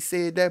 Remember he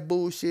said that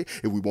bullshit?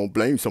 If we won't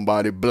blame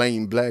somebody,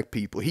 blame black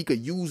people. He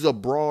could use a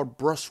broad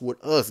brush with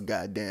us,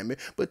 goddammit.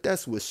 But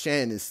that's what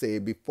Shannon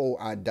said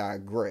before I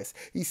digress.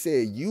 He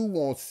said you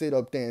won't sit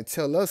up there and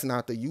tell us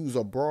not to use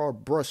a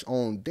broad brush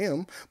on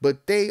them,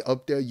 but they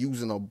up there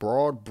using a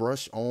broad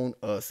brush on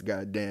us,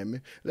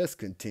 goddammit. Let's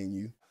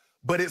continue.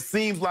 But it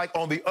seems like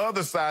on the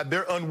other side,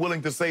 they're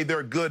unwilling to say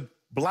they're good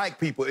black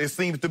people. It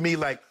seems to me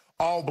like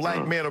all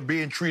black men are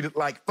being treated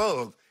like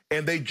thugs,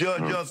 and they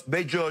judge us.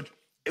 They judge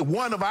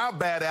one of our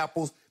bad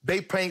apples.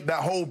 They paint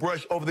that whole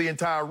brush over the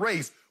entire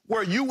race.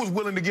 Where you was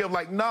willing to give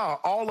like, nah,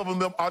 all of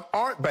them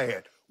aren't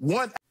bad.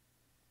 One.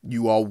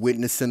 You are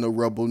witnessing the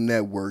Rebel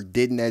Network.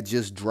 Didn't that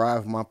just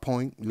drive my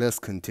point? Let's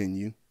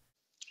continue.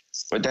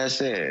 With that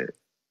said,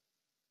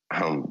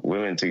 I'm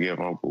willing to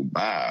give Uncle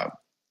Bob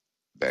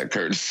that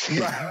courtesy.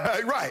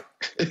 Right.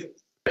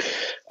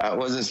 I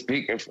wasn't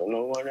speaking for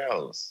no one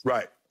else.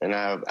 Right. And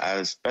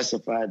I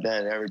specified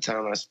that every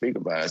time I speak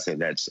about it. I said,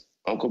 that's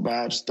Uncle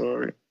Bob's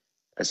story.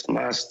 That's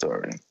my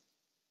story.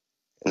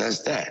 And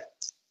that's that.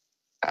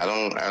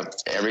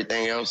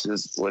 Everything else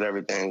is what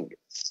everything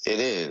it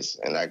is.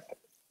 And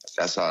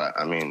that's all.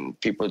 I mean,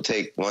 people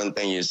take one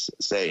thing you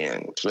say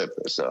and flip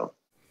it, so.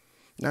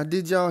 Now,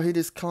 did y'all hear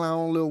this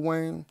clown, Lil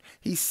Wayne?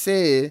 He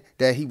said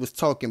that he was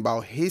talking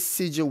about his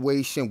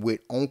situation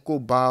with Uncle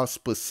Bob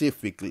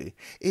specifically.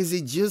 Is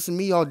it just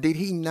me, or did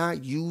he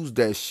not use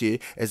that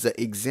shit as an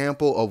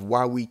example of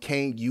why we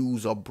can't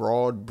use a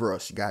broad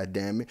brush,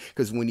 goddammit?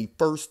 Because when he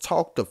first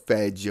talked to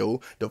Fat Joe,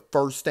 the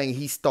first thing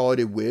he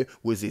started with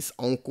was his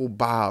Uncle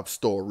Bob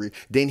story.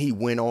 Then he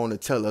went on to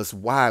tell us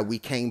why we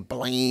can't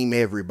blame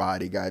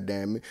everybody,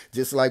 goddammit.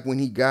 Just like when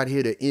he got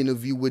here to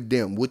interview with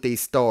them, what they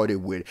started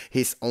with,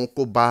 his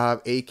Uncle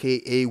Bob,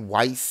 aka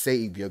White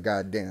Savior,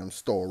 goddamn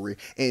story,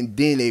 and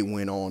then they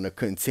went on to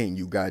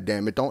continue,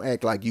 goddamn it. Don't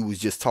act like you was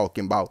just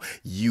talking about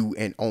you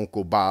and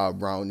Uncle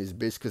Bob around this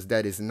bitch, because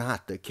that is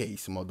not the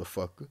case,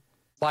 motherfucker.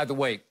 By the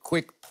way,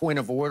 quick point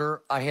of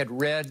order. I had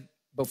read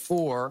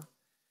before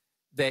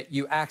that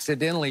you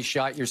accidentally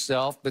shot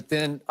yourself, but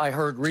then I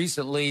heard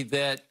recently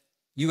that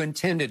you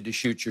intended to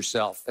shoot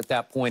yourself at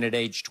that point at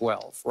age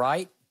 12,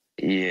 right?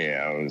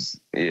 Yeah,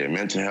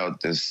 mental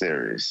health is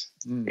serious.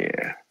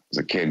 Yeah. I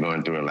was a kid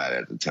going through a lot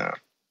at the time.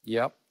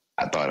 Yep.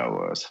 I thought I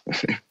was.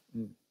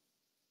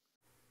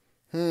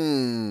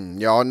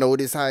 Y'all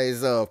notice how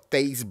his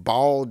face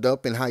balled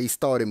up and how he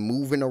started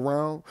moving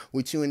around?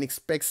 Would you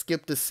expect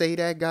Skip to say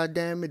that,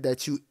 goddammit,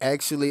 that you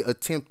actually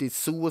attempted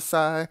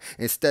suicide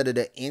instead of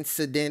the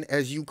incident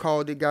as you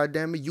called it,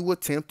 goddammit? You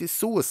attempted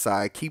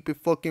suicide. Keep it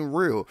fucking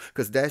real.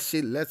 Cause that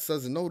shit lets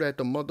us know that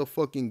the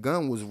motherfucking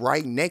gun was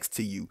right next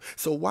to you.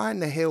 So why in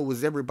the hell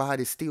was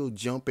everybody still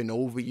jumping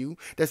over you?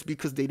 That's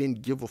because they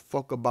didn't give a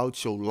fuck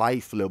about your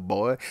life, little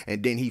boy.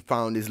 And then he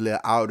found his little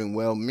outing.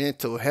 Well,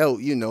 mental health,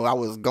 I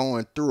was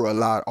going through a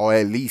lot, or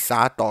at least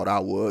I thought I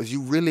was.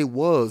 You really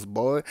was,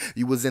 boy.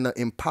 You was in an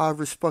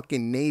impoverished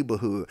fucking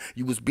neighborhood.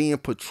 You was being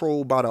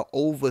patrolled by the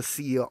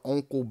overseer,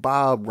 Uncle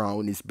Bob,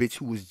 around this bitch,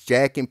 who was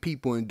jacking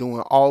people and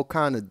doing all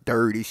kind of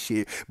dirty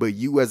shit. But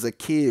you as a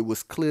kid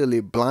was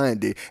clearly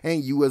blinded,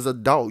 and you as an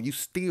adult, you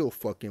still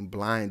fucking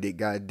blinded,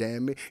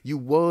 goddammit. You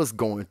was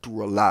going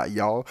through a lot,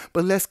 y'all.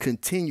 But let's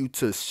continue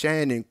to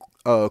Shannon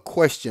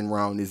question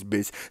around this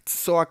bitch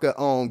so I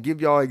could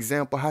give y'all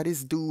example how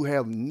this dude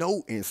have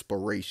no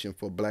inspiration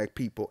for black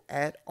people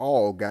at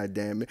all,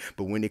 goddammit.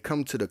 But when it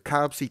come to the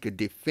cops, he could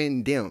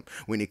defend them.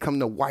 When it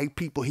come to white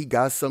people, he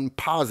got something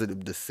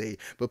positive to say.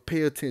 But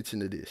pay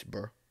attention to this,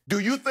 bro. Do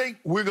you think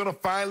we're going to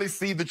finally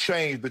see the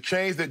change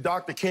that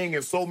Dr. King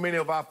and so many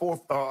of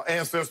our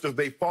ancestors,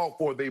 they fought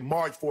for, they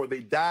marched for,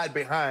 they died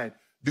behind?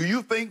 Do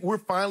you think we're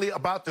finally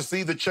about to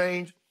see the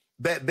change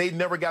that they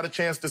never got a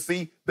chance to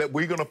see, that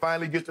we're going to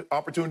finally get the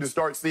opportunity to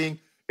start seeing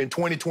in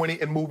 2020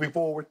 and moving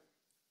forward?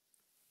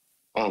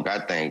 I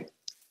think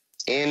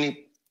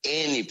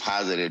any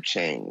positive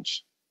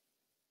change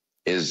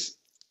is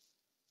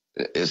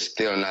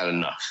still not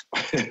enough.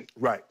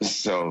 Right.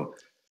 So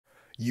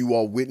you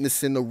are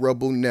witnessing the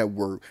Rebel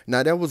Network.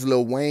 Now, that was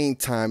Lil Wayne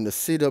time to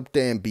sit up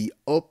there and be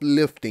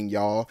uplifting,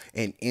 y'all,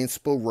 and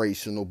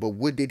inspirational. But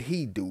what did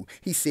he do?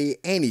 He said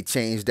any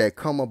change that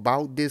come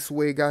about this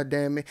way,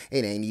 goddammit,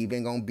 it ain't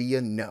even gonna be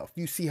enough.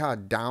 You see how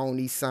down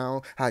he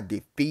sound, how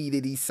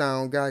defeated he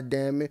sound,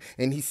 goddammit?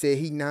 And he said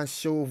he not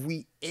sure if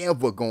we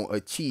ever gonna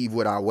achieve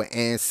what our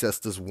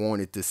ancestors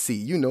wanted to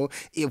see.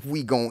 If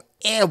we gonna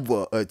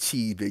ever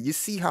achieve it. You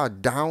see how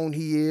down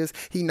he is?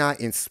 He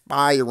not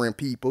inspiring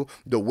people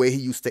the way he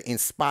used to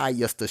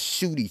inspire us to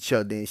shoot each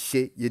other and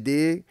shit, you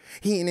dig?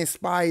 He ain't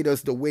inspired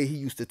us the way he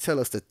used to tell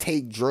us to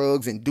take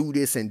drugs and do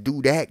this and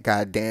do that,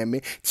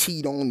 goddammit.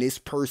 Cheat on this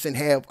person,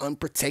 have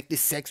unprotected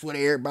sex with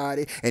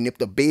everybody, and if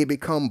the baby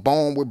come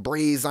born with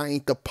braids, I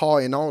ain't the paw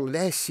and all of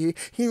that shit.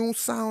 He don't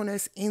sound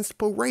as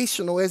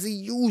inspirational as he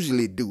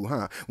usually do,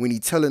 huh? When he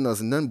telling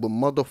us nothing but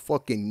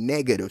motherfucking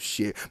negative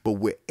shit. But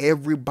with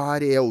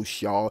everybody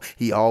else, y'all,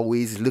 he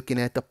always looking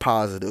at the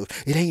positive.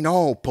 It ain't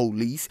all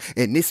police,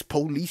 and this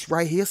police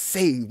right here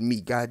saved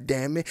me,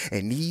 goddammit,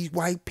 and these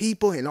white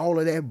people and all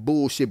of that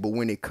bullshit. But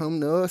when it come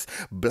to us,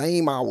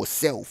 blame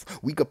ourselves.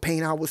 We could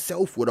paint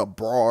ourselves with a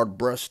broad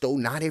brush, though,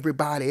 not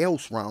everybody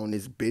else around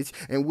this bitch.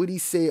 And what he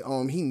said,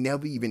 he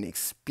never even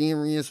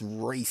experienced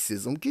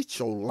racism. Get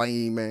your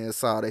lame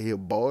ass out of here,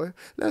 boy.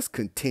 Let's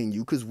continue,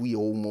 because we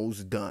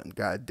almost done,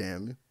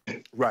 goddammit.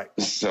 Right.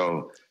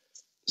 So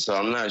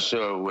I'm not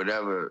sure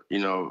whatever,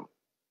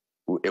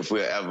 if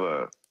we'll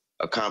ever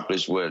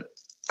accomplish what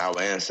our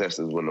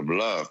ancestors would have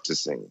loved to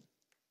see.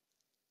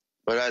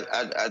 But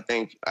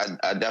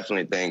I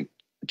definitely think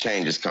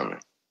change is coming.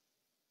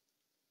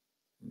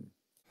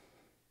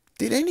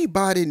 Did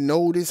anybody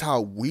notice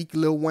how weak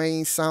Lil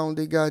Wayne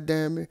sounded,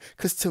 goddammit?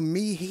 Because to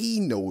me, he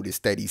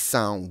noticed that he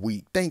sound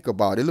weak. Think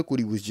about it. Look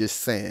what he was just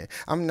saying.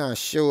 I'm not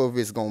sure if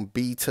it's going to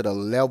be to the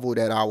level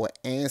that our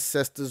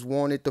ancestors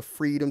wanted the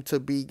freedom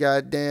to be,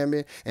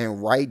 goddammit.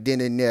 And right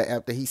then and there,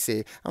 after he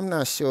said, I'm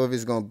not sure if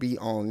it's going to be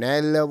on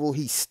that level,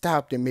 he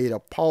stopped and made a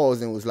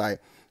pause and was like,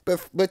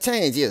 but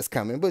change is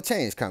coming. But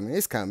change coming.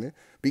 It's coming.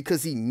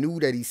 Because he knew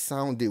that he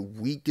sounded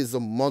weak as a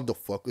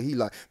motherfucker. He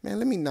like, man,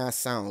 let me not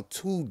sound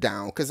too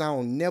down, because I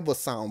don't never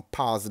sound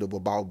positive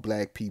about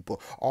black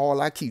people.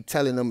 All I keep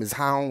telling them is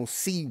how I don't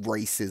see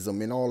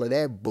racism and all of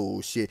that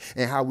bullshit,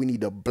 and how we need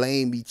to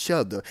blame each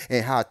other,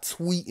 and how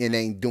tweeting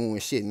ain't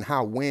doing shit, and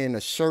how wearing a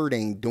shirt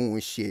ain't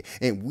doing shit,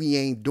 and we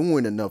ain't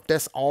doing enough.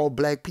 That's all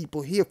black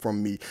people hear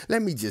from me.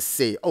 Let me just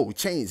say, oh,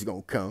 change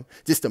gonna come,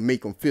 just to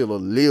make them feel a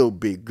little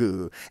bit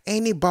good.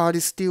 Anybody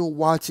still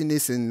watching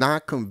this and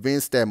not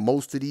convinced that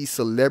most of these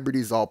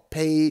celebrities are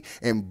paid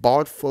and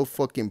bought for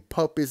fucking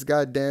puppets,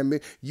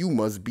 goddammit, you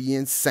must be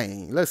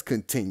insane. Let's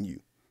continue.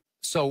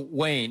 So,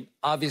 Wayne,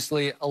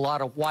 obviously a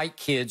lot of white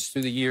kids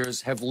through the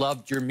years have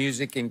loved your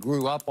music and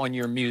grew up on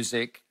your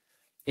music.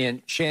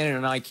 And Shannon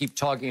and I keep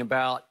talking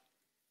about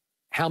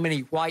how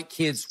many white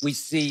kids we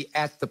see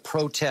at the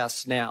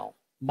protests now,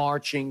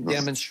 marching,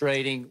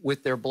 demonstrating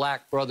with their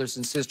black brothers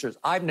and sisters.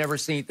 I've never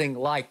seen anything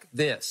like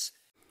this.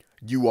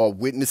 You are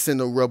witnessing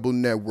the Rebel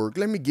Network.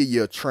 Let me give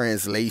you a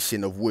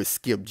translation of what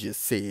Skip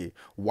just said.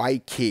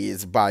 White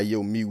kids buy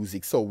your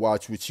music, so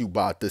watch what you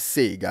about to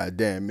say,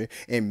 goddammit.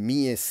 And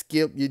me and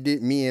Skip,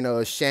 me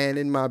and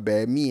Shannon, my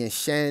bad, me and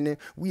Shannon,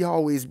 we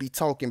always be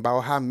talking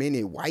about how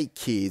many white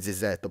kids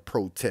is at the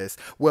protest.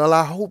 Well,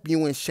 I hope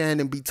you and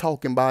Shannon be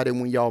talking about it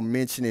when y'all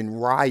mentioning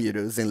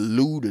rioters and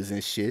looters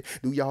and shit.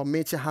 Do y'all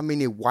mention how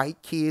many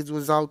white kids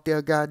was out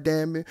there,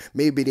 goddammit?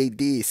 Maybe they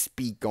did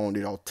speak on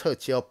it or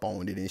touch up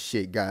on it and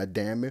shit, goddammit.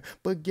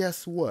 But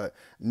guess what?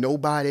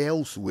 Nobody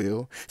else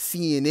will.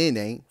 CNN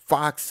ain't,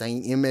 Fox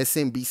ain't,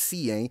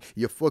 MSNBC ain't,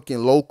 your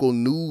fucking local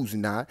news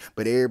not,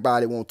 but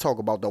everybody won't talk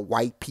about the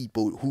white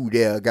people who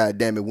there,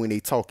 goddammit, when they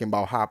talking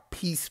about how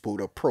peaceful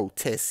the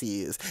protest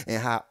is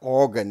and how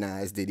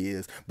organized it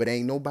is. But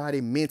ain't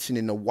nobody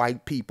mentioning the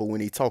white people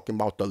when they talking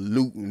about the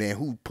looting and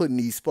who putting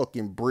these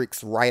fucking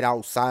bricks right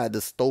outside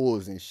the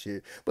stores and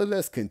shit. But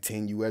let's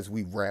continue as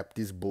we wrap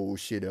this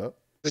bullshit up.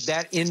 Would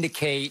that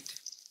indicate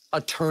a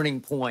turning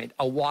point,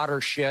 a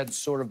watershed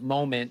sort of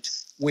moment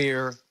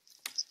where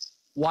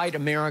white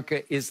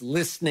America is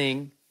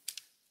listening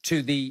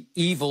to the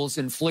evils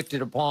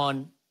inflicted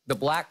upon the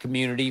black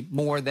community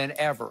more than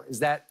ever? Is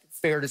that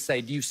fair to say?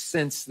 Do you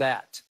sense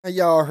that?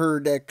 Y'all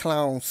heard that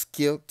clown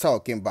Skip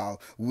talking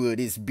about, will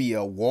this be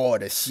a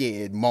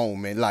watershed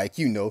moment? Like,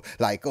 you know,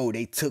 like, oh,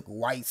 they took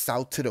whites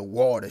out to the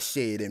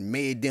watershed and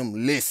made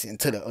them listen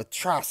to the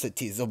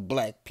atrocities of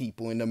black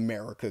people in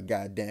America,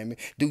 goddammit.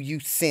 Do you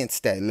sense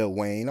that, Lil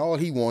Wayne? All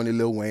he wanted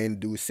Lil Wayne to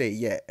do is say,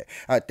 yeah,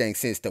 I think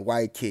since the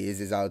white kids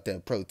is out there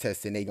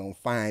protesting, they gonna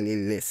finally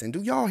listen.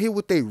 Do y'all hear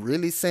what they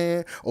really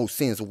saying? Oh,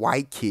 since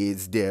white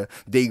kids there,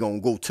 they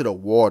gonna go to the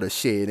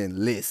watershed and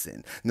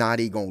listen. Now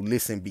they gonna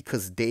listen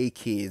because they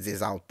kids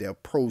is out there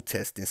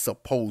protesting,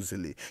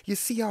 supposedly. You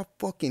see how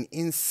fucking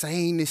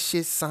insane this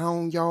shit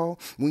sound, y'all?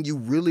 When you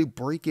really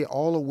break it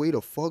all the way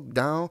the fuck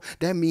down,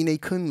 that mean they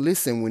couldn't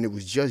listen when it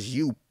was just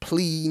you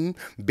pleading,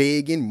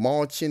 begging,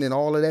 marching, and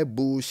all of that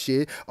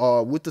bullshit.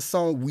 With the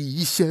song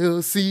We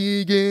Shall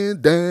Sing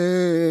and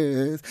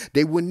Dance.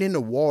 They wasn't in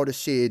the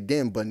watershed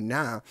then, but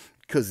now,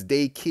 because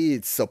they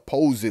kids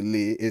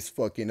supposedly is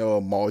fucking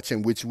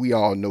marching, which we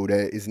all know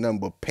that is nothing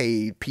but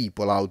paid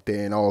people out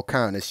there and all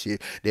kind of shit.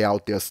 They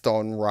out there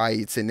starting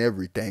riots and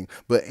everything.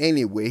 But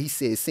anyway, he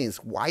said, since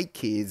white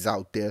kids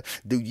out there,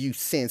 do you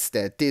sense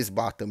that this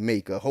about to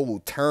make a whole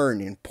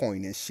turning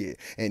point and shit?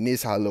 And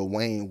this how Lil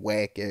Wayne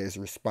whack ass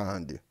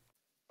responded.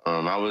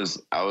 I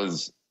was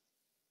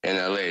in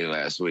LA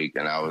last week,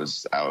 and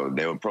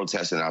they were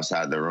protesting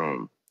outside the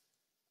room.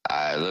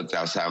 I looked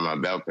outside my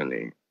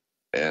balcony.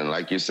 And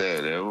like you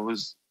said, it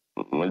was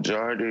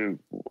majority,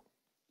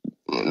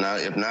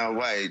 if not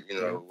white,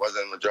 it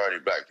wasn't a majority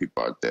of black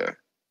people out there.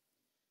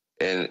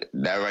 And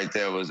that right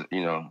there was,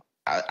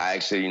 I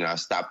actually, I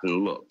stopped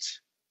and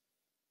looked.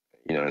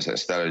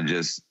 Instead of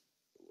just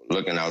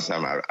looking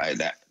outside,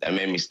 that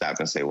made me stop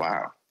and say,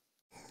 wow.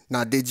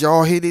 Now, did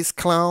y'all hear this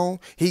clown?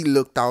 He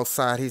looked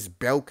outside his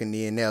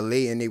balcony in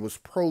LA and they was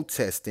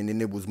protesting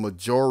and it was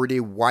majority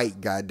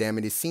white,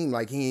 goddammit. It seemed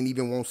like he ain't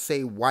even want to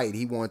say white.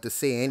 He wanted to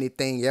say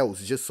anything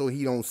else just so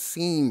he don't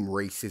seem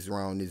racist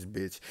around this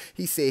bitch.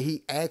 He said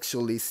he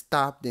actually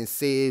stopped and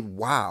said,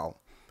 wow.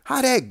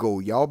 How that go,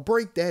 y'all?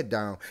 Break that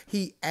down.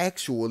 He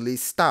actually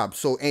stopped.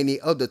 So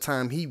any other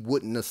time he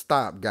wouldn't have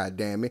stopped,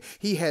 goddammit.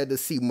 He had to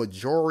see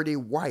majority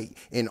white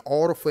in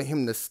order for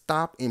him to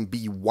stop and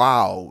be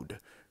wild.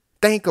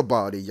 Think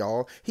about it,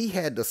 y'all. He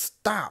had to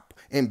stop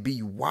and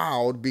be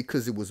wild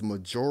because it was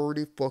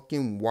majority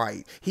fucking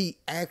white. He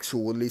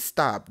actually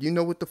stopped. You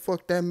know what the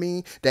fuck that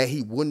mean? That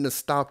he wouldn't have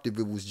stopped if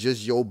it was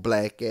just your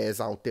black ass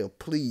out there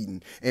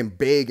pleading and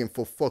begging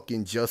for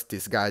fucking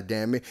justice,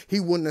 goddammit. He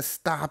wouldn't have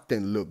stopped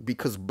and looked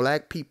because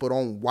black people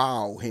don't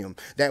wow him.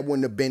 That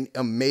wouldn't have been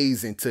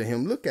amazing to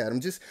him. Look at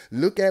him. Just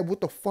look at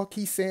what the fuck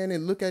he's saying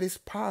and look at his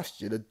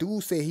posture. The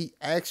dude said he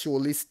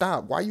actually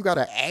stopped. Why you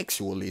gotta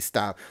actually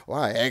stop? Well,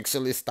 I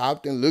actually stopped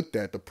and looked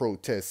at the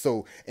protest.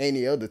 So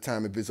any other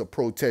time if it's a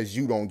protest,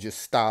 you don't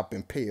just stop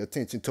and pay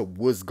attention to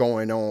what's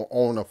going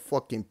on a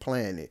fucking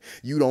planet.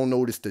 You don't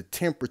notice the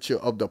temperature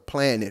of the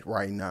planet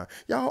right now.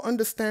 Y'all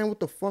understand what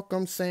the fuck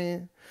I'm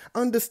saying?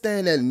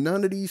 Understand that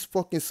none of these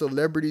fucking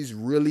celebrities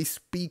really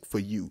speak for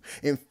you.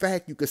 In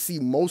fact, you can see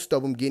most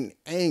of them getting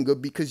anger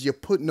because you're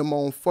putting them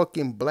on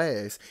fucking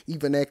blast.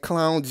 Even that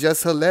clown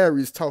Just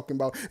Hilarious talking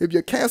about, if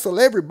you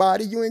cancel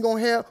everybody, you ain't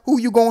gonna have, who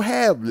you gonna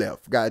have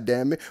left? God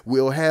damn it.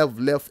 We'll have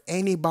left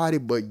anybody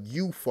but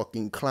you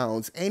fucking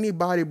clowns.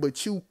 Anybody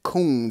but you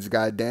coons,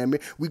 god damn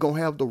it. We gonna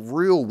have the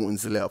real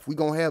ones left. We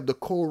gonna have the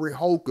Corey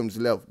Holcombs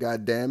left,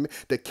 god damn it.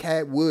 The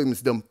Cat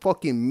Williams, them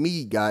fucking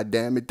me, god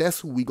damn it. That's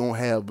who we gonna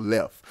have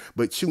left.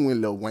 But you and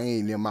Lil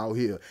Wayne them out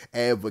here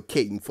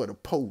advocating for the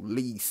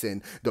police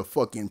and the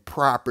fucking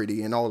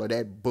property and all of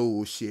that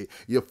bullshit.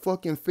 Your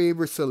fucking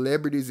favorite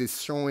celebrities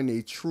is showing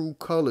their true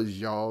colors,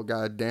 y'all.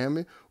 God damn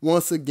it.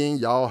 Once again,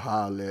 y'all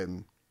holler at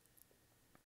me.